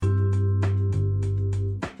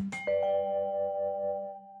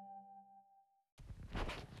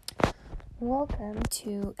Welcome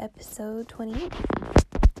to episode 28.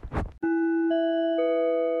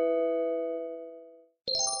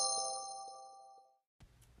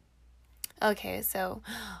 Okay, so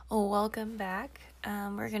welcome back.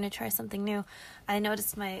 We're going to try something new. I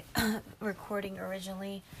noticed my recording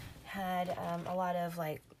originally had a lot of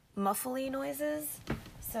muffly noises.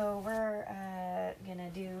 So we're going to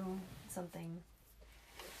do something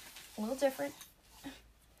a little different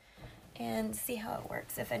and see how it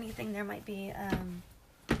works. If anything, there might be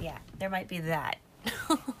that.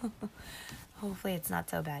 Hopefully it's not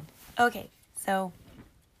so bad. Okay, so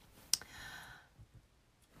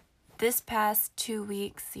this past 2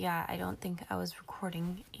 weeks, I don't think I was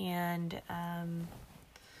recording, and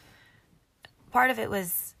part of it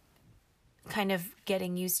was kind of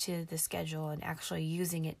getting used to the schedule and actually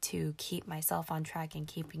using it to keep myself on track and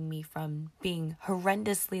keeping me from being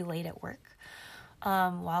horrendously late at work,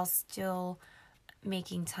 while still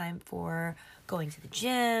making time for going to the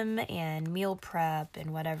gym and meal prep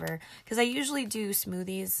and whatever, because I usually do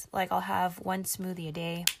smoothies. I'll have one smoothie a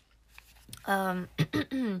day. And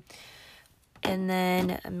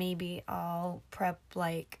then maybe I'll prep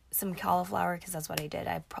some cauliflower, because that's what I did.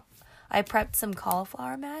 I prepped some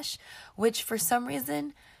cauliflower mash, which for some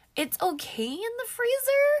reason it's okay in the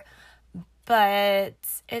freezer, but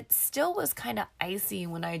it still was kind of icy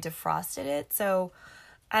when I defrosted it. So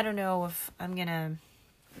I don't know if I'm gonna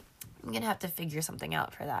have to figure something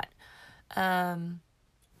out for that.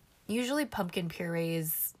 Usually pumpkin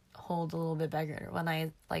purees hold a little bit better when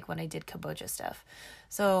I did kabocha stuff.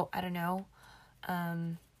 So I don't know.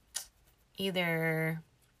 Either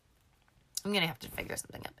I'm gonna have to figure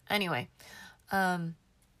something out. Anyway,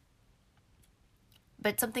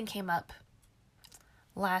 but something came up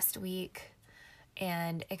last week,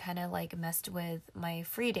 and it kind of messed with my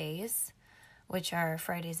free days, which are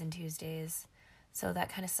Fridays and Tuesdays. So that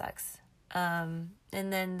kind of sucks. And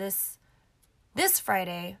then this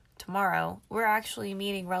Friday, tomorrow, we're actually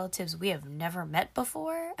meeting relatives we have never met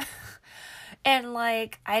before. And I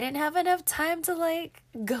didn't have enough time to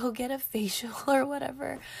go get a facial or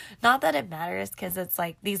whatever. Not that it matters, because it's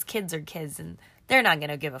these kids are kids and they're not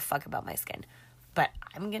going to give a fuck about my skin. But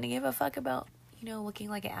I'm going to give a fuck about, looking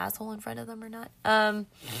like an asshole in front of them or not.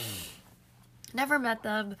 Never met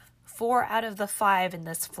them. 4 out of the 5 in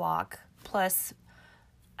this flock. Plus,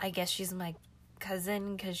 I guess she's my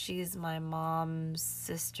cousin because she's my mom's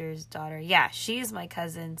sister's daughter. Yeah, she's my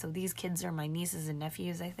cousin. So these kids are my nieces and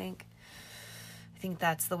nephews, I think. I think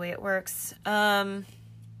that's the way it works.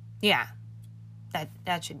 Yeah,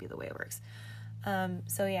 that should be the way it works.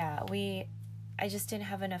 So yeah, I just didn't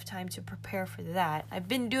have enough time to prepare for that. I've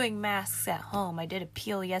been doing masks at home. I did a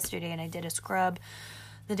peel yesterday and I did a scrub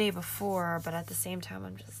the day before, but at the same time,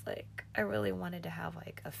 I'm just I really wanted to have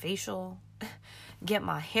a facial, get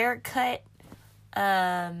my hair cut.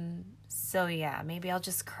 So yeah, maybe I'll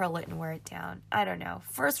just curl it and wear it down. I don't know.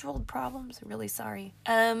 First world problems. Really sorry.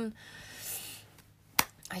 I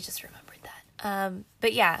just remembered that.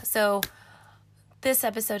 But yeah, so this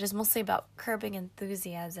episode is mostly about curbing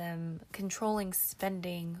enthusiasm, controlling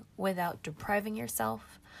spending without depriving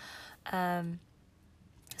yourself.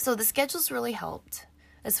 So the schedule's really helped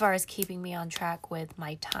as far as keeping me on track with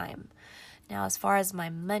my time. Now, as far as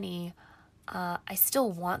my money, I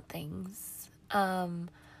still want things. I'm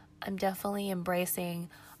definitely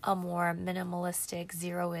embracing a more minimalistic,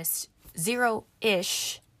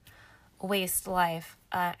 zero-ish waste life.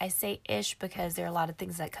 I say ish because there are a lot of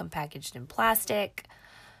things that come packaged in plastic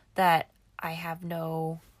that I have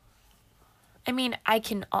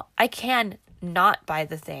I can not buy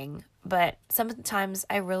the thing, but sometimes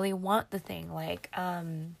I really want the thing.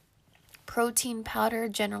 Protein powder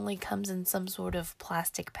generally comes in some sort of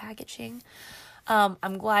plastic packaging.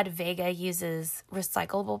 I'm glad Vega uses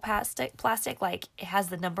recyclable plastic, it has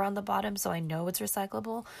the number on the bottom, so I know it's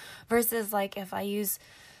recyclable, versus if I use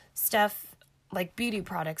stuff like beauty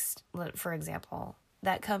products, for example,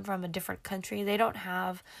 that come from a different country, they don't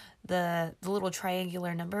have the little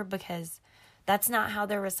triangular number because that's not how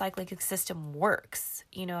their recycling system works.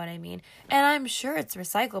 You know what I mean? And I'm sure it's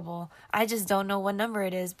recyclable. I just don't know what number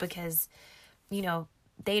it is because,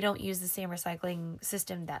 they don't use the same recycling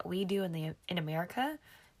system that we do in America.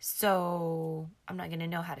 So I'm not going to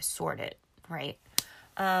know how to sort it, right?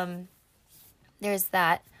 There's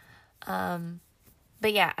that.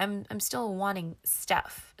 But yeah, I'm still wanting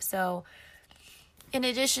stuff. So in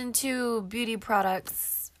addition to beauty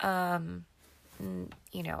products,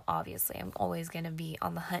 obviously I'm always going to be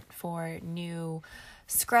on the hunt for new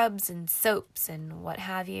scrubs and soaps and what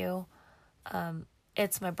have you.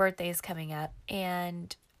 It's my birthday's coming up,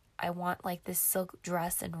 and I want like this silk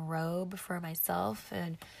dress and robe for myself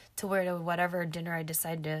and to wear to whatever dinner I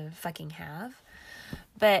decide to fucking have.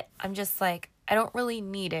 But I'm just like, I don't really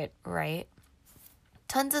need it, right?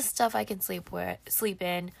 Tons of stuff I can sleep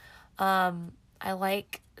in. I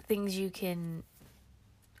like things you can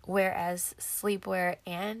wear as sleepwear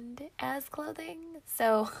and as clothing.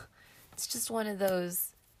 So it's just one of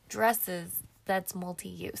those dresses that's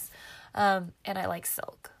multi-use. And I like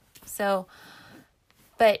silk. So,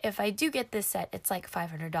 but if I do get this set, it's like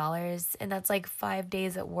 $500 and that's like 5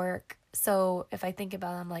 days at work. So if I think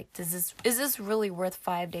about it, I'm like, is this really worth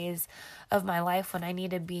 5 days of my life when I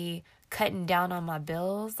need to be cutting down on my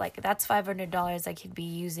bills? Like that's $500 I could be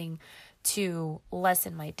using to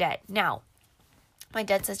lessen my debt. Now, my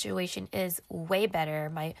debt situation is way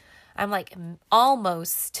better. I'm like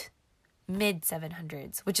almost mid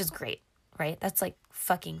 700s, which is great, right? That's like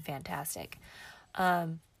fucking fantastic.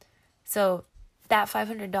 So that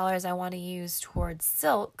 $500 I want to use towards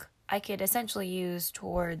silk, I could essentially use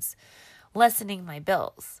towards lessening my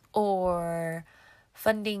bills or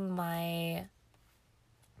funding my,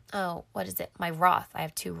 my Roth. I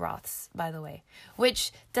have 2 Roths, by the way,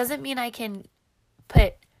 which doesn't mean I can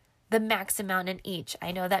put the max amount in each.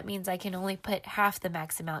 I know that means I can only put half the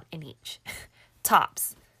max amount in each.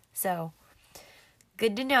 Tops. So,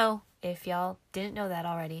 good to know if y'all didn't know that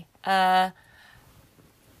already. But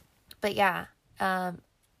yeah,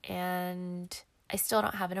 and I still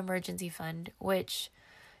don't have an emergency fund, which,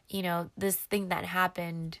 this thing that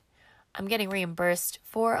happened, I'm getting reimbursed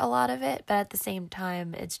for a lot of it, but at the same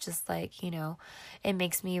time, it's just like, it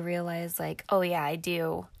makes me realize like, oh yeah, I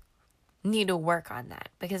do need to work on that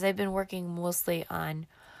because I've been working mostly on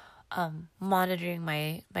monitoring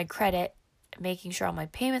my credit, making sure all my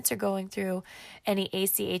payments are going through. Any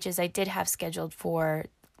ACHs I did have scheduled for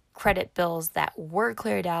credit bills that were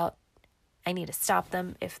cleared out, I need to stop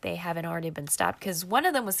them if they haven't already been stopped because one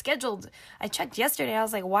of them was scheduled. I checked yesterday. I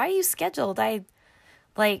was like, why are you scheduled? I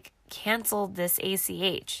canceled this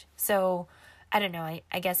ACH. So I don't know.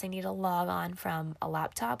 I guess I need to log on from a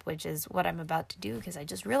laptop, which is what I'm about to do because I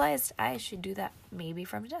just realized I should do that maybe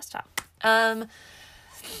from a desktop.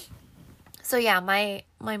 So yeah, my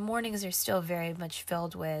mornings are still very much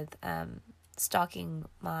filled with stalking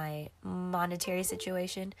my monetary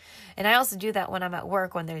situation. And I also do that when I'm at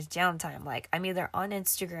work when there's downtime. Like I'm either on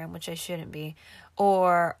Instagram, which I shouldn't be,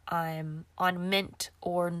 or I'm on Mint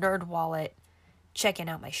or NerdWallet checking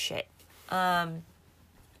out my shit.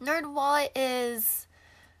 NerdWallet is,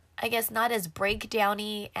 I guess, not as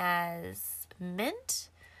breakdowny as Mint,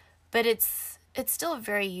 but it's still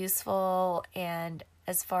very useful. And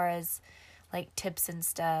as far as like tips and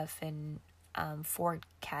stuff and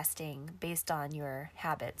forecasting based on your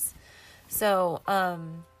habits. So,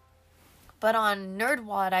 but on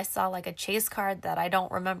NerdWallet, I saw like a Chase card that I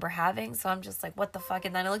don't remember having. So I'm just like, what the fuck?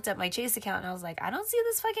 And then I looked at my Chase account and I was like, I don't see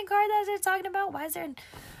this fucking card that they're talking about. Why is there,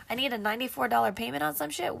 I need a $94 payment on some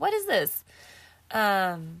shit. What is this?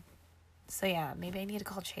 So yeah, maybe I need to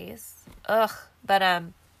call Chase. But,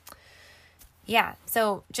 yeah.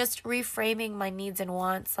 So just reframing my needs and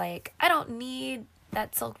wants. Like, I don't need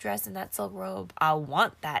that silk dress and that silk robe. I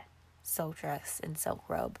want that silk dress and silk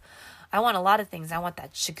robe. I want a lot of things. I want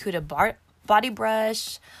that Shakuta body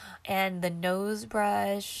brush and the nose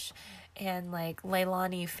brush and like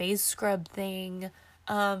Leilani face scrub thing.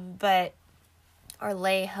 Or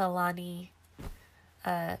Leilani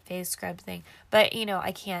face scrub thing. But,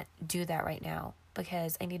 I can't do that right now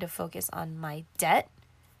because I need to focus on my debt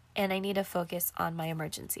and I need to focus on my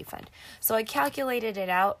emergency fund. So I calculated it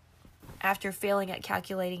out after failing at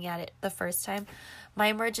calculating at it the first time. My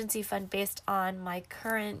emergency fund based on my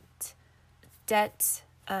current debt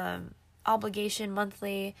obligation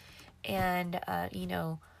monthly and,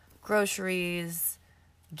 groceries,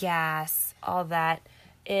 gas, all that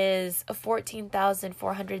is a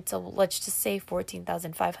 14,400. So let's just say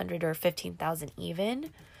 14,500 or 15,000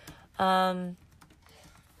 even. What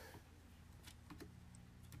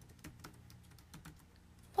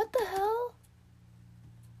the hell?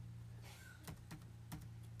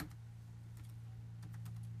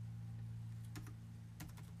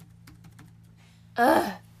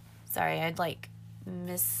 Sorry, I'd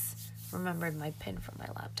misremembered my pin from my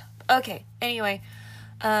laptop. Okay, anyway,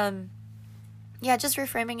 yeah, just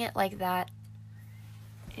reframing it like that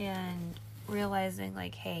and realizing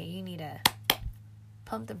like, hey, you need to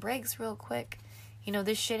pump the brakes real quick.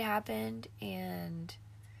 This shit happened and,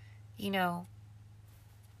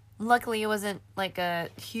 luckily it wasn't like a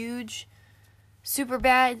huge, super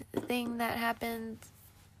bad thing that happened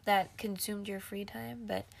that consumed your free time,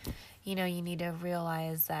 but you need to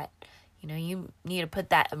realize that, you need to put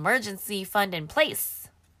that emergency fund in place.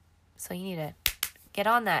 So you need to get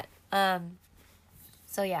on that.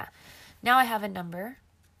 So yeah, now I have a number.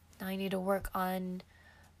 Now I need to work on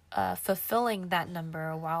fulfilling that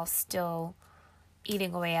number while still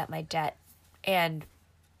eating away at my debt and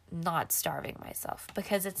not starving myself,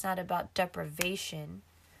 because it's not about deprivation.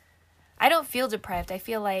 I don't feel deprived. I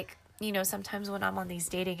feel like, sometimes when I'm on these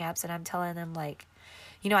dating apps and I'm telling them like,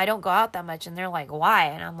 I don't go out that much, and they're like, why?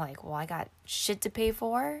 And I'm like, well, I got shit to pay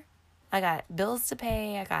for. I got bills to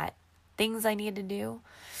pay. I got things I need to do.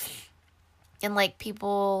 And like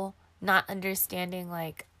people not understanding,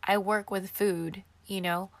 like I work with food,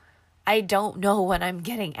 I don't know when I'm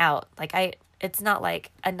getting out. Like it's not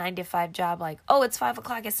like a 9-to-5 job, like, oh, it's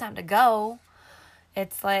 5:00, it's time to go.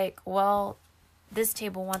 It's like, well, this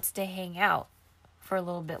table wants to hang out for a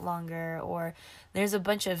little bit longer, or there's a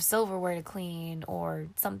bunch of silverware to clean, or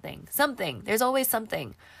something. There's always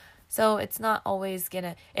something. So it's not always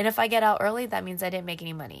and if I get out early, that means I didn't make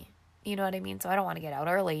any money. You know what I mean? So I don't want to get out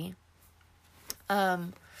early.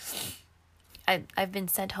 I've been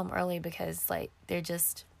sent home early because like there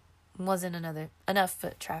just wasn't enough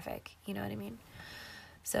foot traffic. You know what I mean?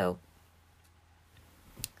 So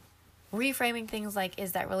reframing things like,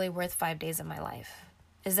 is that really worth 5 days of my life?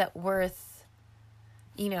 Is that worth,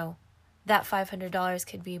 that $500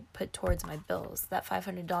 could be put towards my bills. That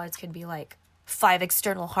 $500 could be like 5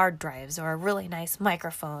 external hard drives, or a really nice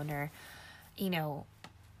microphone, or,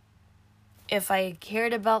 if I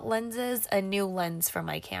cared about lenses, a new lens for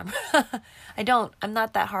my camera. I'm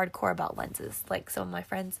not that hardcore about lenses like some of my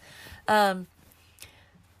friends. You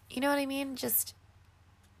know what I mean? Just,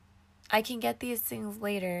 I can get these things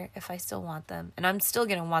later if I still want them. And I'm still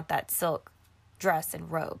going to want that silk dress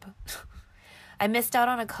and robe. I missed out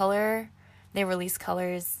on a color. They released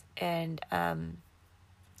colors, and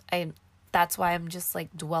that's why I'm just like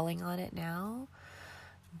dwelling on it now.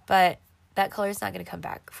 But that color is not going to come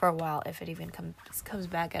back for a while, if it even comes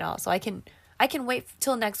back at all. So I can wait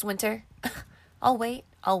till next winter. I'll wait.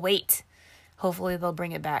 Hopefully they'll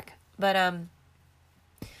bring it back. But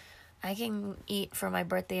I can eat for my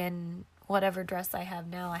birthday in whatever dress I have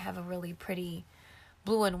now. I have a really pretty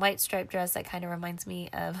blue and white striped dress that kind of reminds me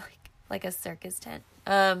of like a circus tent.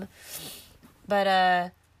 Yeah.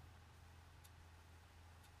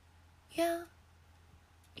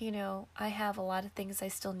 I have a lot of things I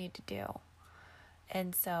still need to do.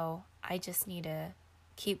 And so I just need to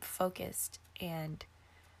keep focused and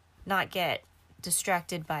not get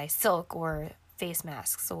distracted by silk or face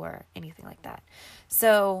masks or anything like that.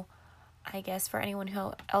 So I guess for anyone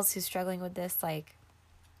else who's struggling with this, like,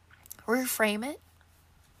 reframe it.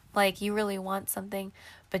 Like, you really want something,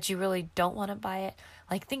 but you really don't want to buy it.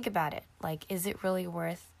 Like, think about it. Like, is it really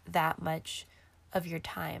worth that much of your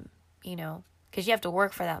time, Because you have to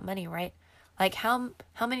work for that money, right? Like, how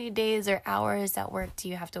many days or hours at work do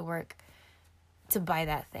you have to work to buy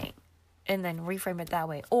that thing? And then reframe it that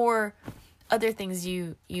way. Or other things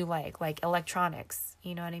you like electronics,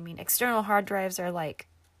 you know what I mean? External hard drives are, like,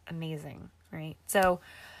 amazing, right? So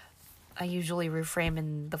I usually reframe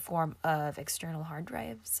in the form of external hard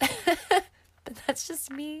drives. But that's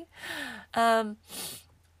just me. So,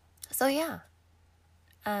 yeah.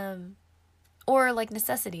 Or like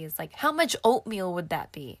necessities, like how much oatmeal would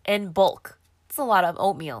that be in bulk? It's a lot of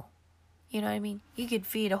oatmeal. You know what I mean? You could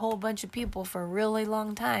feed a whole bunch of people for a really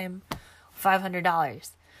long time,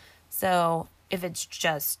 $500. So if it's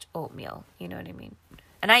just oatmeal, you know what I mean?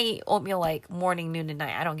 And I eat oatmeal like morning, noon, and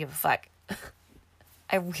night. I don't give a fuck.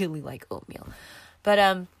 I really like oatmeal.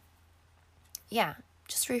 But yeah,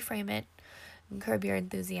 just reframe it and curb your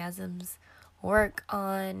enthusiasms. Work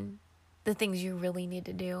on the things you really need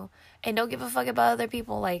to do, and don't give a fuck about other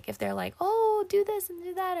people. Like, if they're like, oh, do this and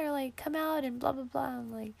do that, or like, come out and blah, blah, blah.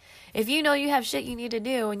 I'm like, if you know you have shit you need to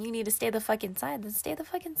do and you need to stay the fuck inside, then stay the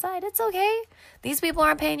fuck inside. It's okay. These people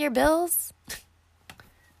aren't paying your bills.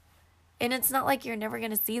 And it's not like you're never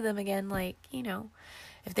going to see them again. Like,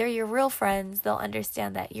 if they're your real friends, they'll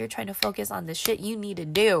understand that you're trying to focus on the shit you need to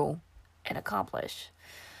do and accomplish.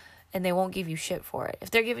 And they won't give you shit for it.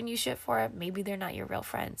 If they're giving you shit for it, maybe they're not your real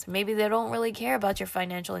friends. Maybe they don't really care about your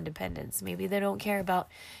financial independence. Maybe they don't care about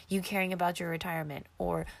you caring about your retirement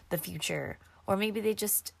or the future. Or maybe they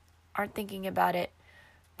just aren't thinking about it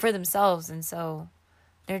for themselves. And so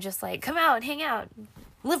they're just like, come out and hang out,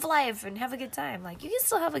 live life and have a good time. Like, you can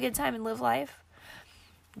still have a good time and live life.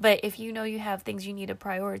 But if you know you have things you need to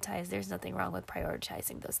prioritize, there's nothing wrong with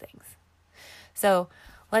prioritizing those things. So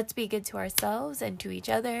let's be good to ourselves and to each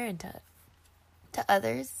other and to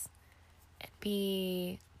others.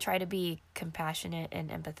 And try to be compassionate and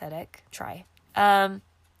empathetic. Try. And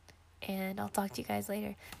I'll talk to you guys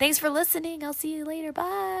later. Thanks for listening. I'll see you later.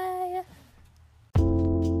 Bye.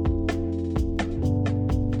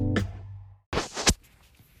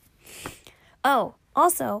 Oh,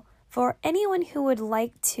 also, for anyone who would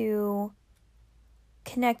like to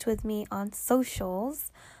connect with me on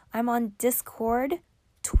socials, I'm on Discord,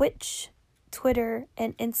 Twitch, Twitter,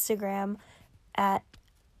 and Instagram at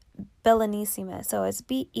Bellanissima. So it's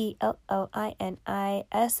BELLINISSIMA.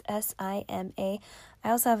 I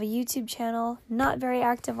also have a YouTube channel, not very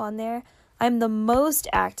active on there. I'm the most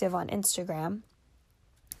active on Instagram.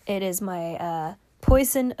 It is my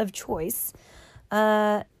poison of choice.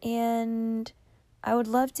 And I would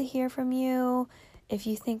love to hear from you if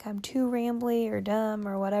you think I'm too rambly or dumb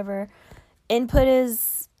or whatever. Input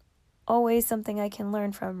is always something I can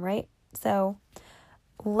learn from, right? So,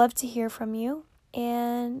 love to hear from you,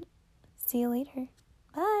 and see you later.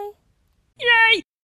 Bye. Yay!